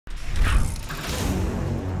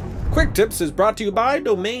Quick Tips is brought to you by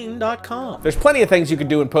Domain.com. There's plenty of things you can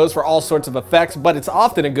do in post for all sorts of effects, but it's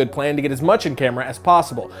often a good plan to get as much in camera as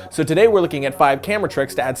possible. So today we're looking at 5 camera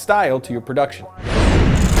tricks to add style to your production.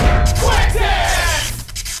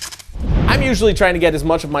 I'm usually trying to get as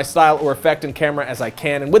much of my style or effect in camera as I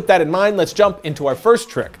can, and with that in mind, let's jump into our first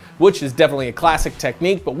trick, which is definitely a classic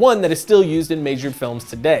technique, but one that is still used in major films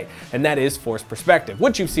today, and that is forced perspective,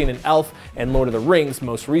 which you've seen in Elf and Lord of the Rings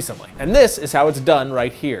most recently. And this is how it's done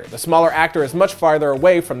right here. The smaller actor is much farther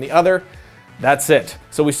away from the other. That's it.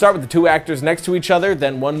 So we start with the 2 actors next to each other,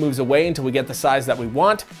 then one moves away until we get the size that we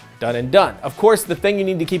want. Done and done. Of course, the thing you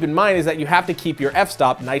need to keep in mind is that you have to keep your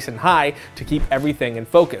f-stop nice and high to keep everything in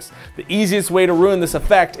focus. The easiest way to ruin this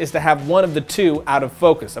effect is to have one of the 2 out of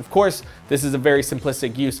focus. Of course, this is a very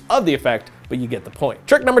simplistic use of the effect, but you get the point.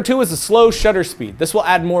 Trick number 2 is a slow shutter speed. This will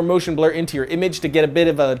add more motion blur into your image to get a bit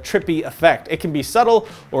of a trippy effect. It can be subtle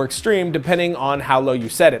or extreme depending on how low you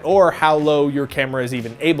set it, or how low your camera is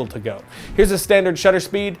even able to go. Here's a standard shutter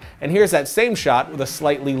speed, and here's that same shot with a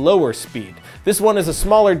slightly lower speed. This one is a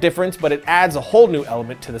smaller difference, but it adds a whole new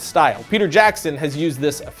element to the style. Peter Jackson has used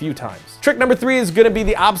this a few times. Trick number 3 is going to be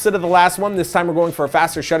the opposite of the last one. This time we're going for a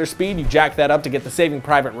faster shutter speed. You jack that up to get the Saving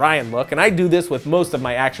Private Ryan look, and I do this with most of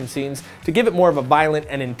my action scenes to give it more of a violent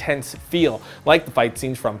and intense feel, like the fight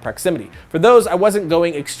scenes from Proximity. For those, I wasn't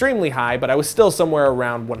going extremely high, but I was still somewhere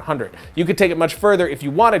around 100. You could take it much further if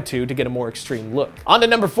you wanted to get a more extreme look. On to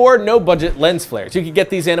number 4, no budget lens flares. You can get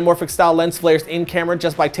these anamorphic style lens flares in camera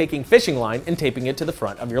just by taking fishing line and taping it to the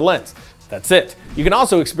front of your lens. That's it. You can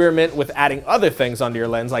also experiment with adding other things onto your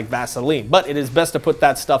lens like Vaseline, but it is best to put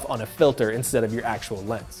that stuff on a filter instead of your actual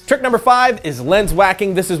lens. Trick number 5 is lens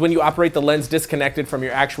whacking. This is when you operate the lens disconnected from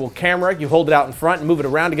your actual camera. You hold it out in front and move it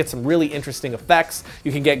around to get some really interesting effects.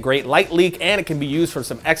 You can get great light leak, and it can be used for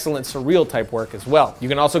some excellent surreal type work as well. You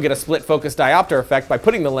can also get a split focus diopter effect by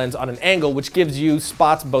putting the lens on an angle, which gives you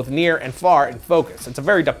spots both near and far in focus. It's a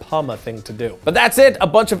very De Palma thing to do. But that's it, a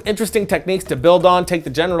bunch of interesting techniques to build on, take the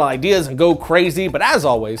general ideas and go crazy. But as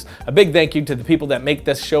always, a big thank you to the people that make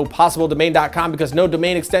this show possible, Domain.com, because no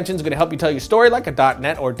domain extension is going to help you tell your story like a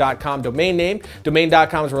 .net or .com domain name.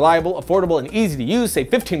 Domain.com is reliable, affordable, and easy to use.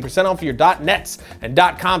 Save 15% off your .nets and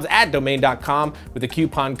 .coms at Domain.com with the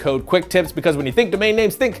coupon code QUICKTIPS, because when you think domain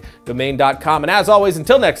names, think Domain.com. And as always,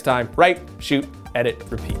 until next time, write, shoot, edit,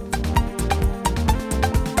 repeat.